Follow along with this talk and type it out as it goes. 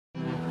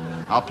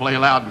I'll play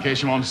loud in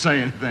case you want to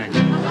say anything.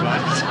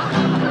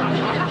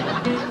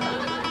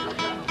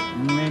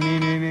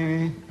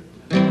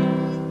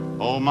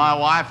 Oh, my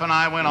wife and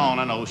I went on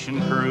an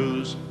ocean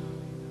cruise.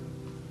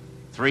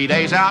 3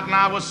 days out and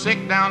I was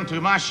sick down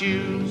to my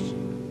shoes.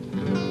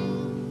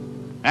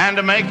 And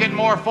to make it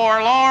more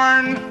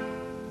forlorn,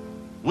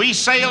 we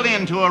sailed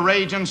into a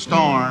raging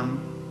storm.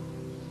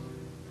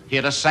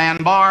 Hit a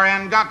sandbar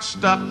and got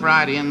stuck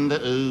right in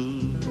the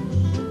ooze.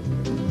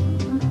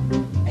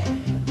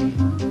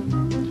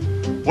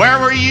 Where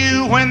were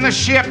you when the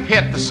ship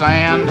hit the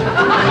sand? I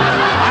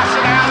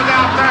said I was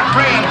out there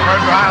praying for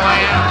dry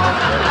land,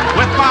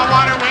 with my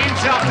water wings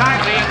held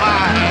tightly in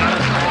my hand.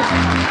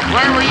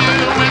 Where were you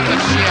when the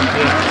ship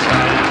hit the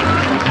sand?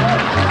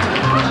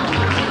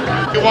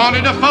 You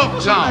wanted a folk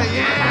song?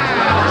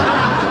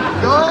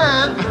 Yeah. Go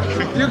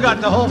ahead. You got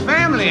the whole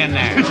family in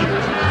there.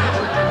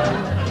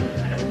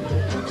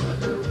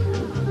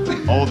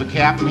 Oh, the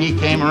captain, he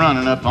came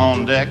running up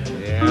on deck.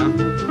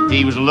 Yeah.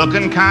 He was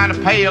looking kind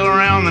of pale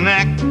around the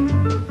neck.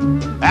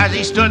 As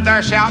he stood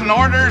there shouting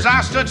orders,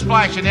 I stood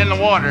splashing in the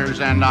waters,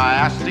 and I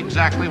asked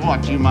exactly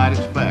what you might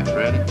expect.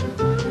 Ready?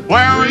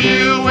 Where were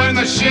you when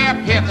the ship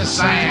hit the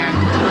sand?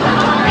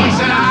 He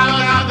said, I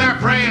was out there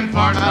praying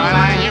for dry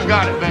land. You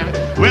got it, baby.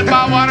 With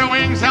my water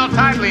wings held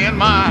tightly in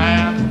my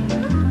hand.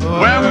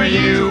 Where were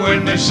you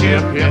when the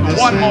ship hit the sand?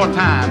 One more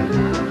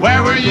time.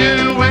 Where were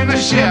you when the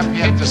ship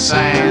hit the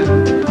sand?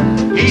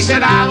 He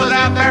said, I was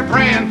out there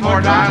praying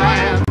for dry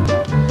land,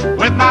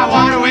 with my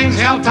water wings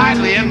held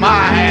tightly in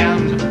my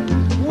hand.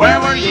 Where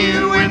were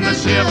you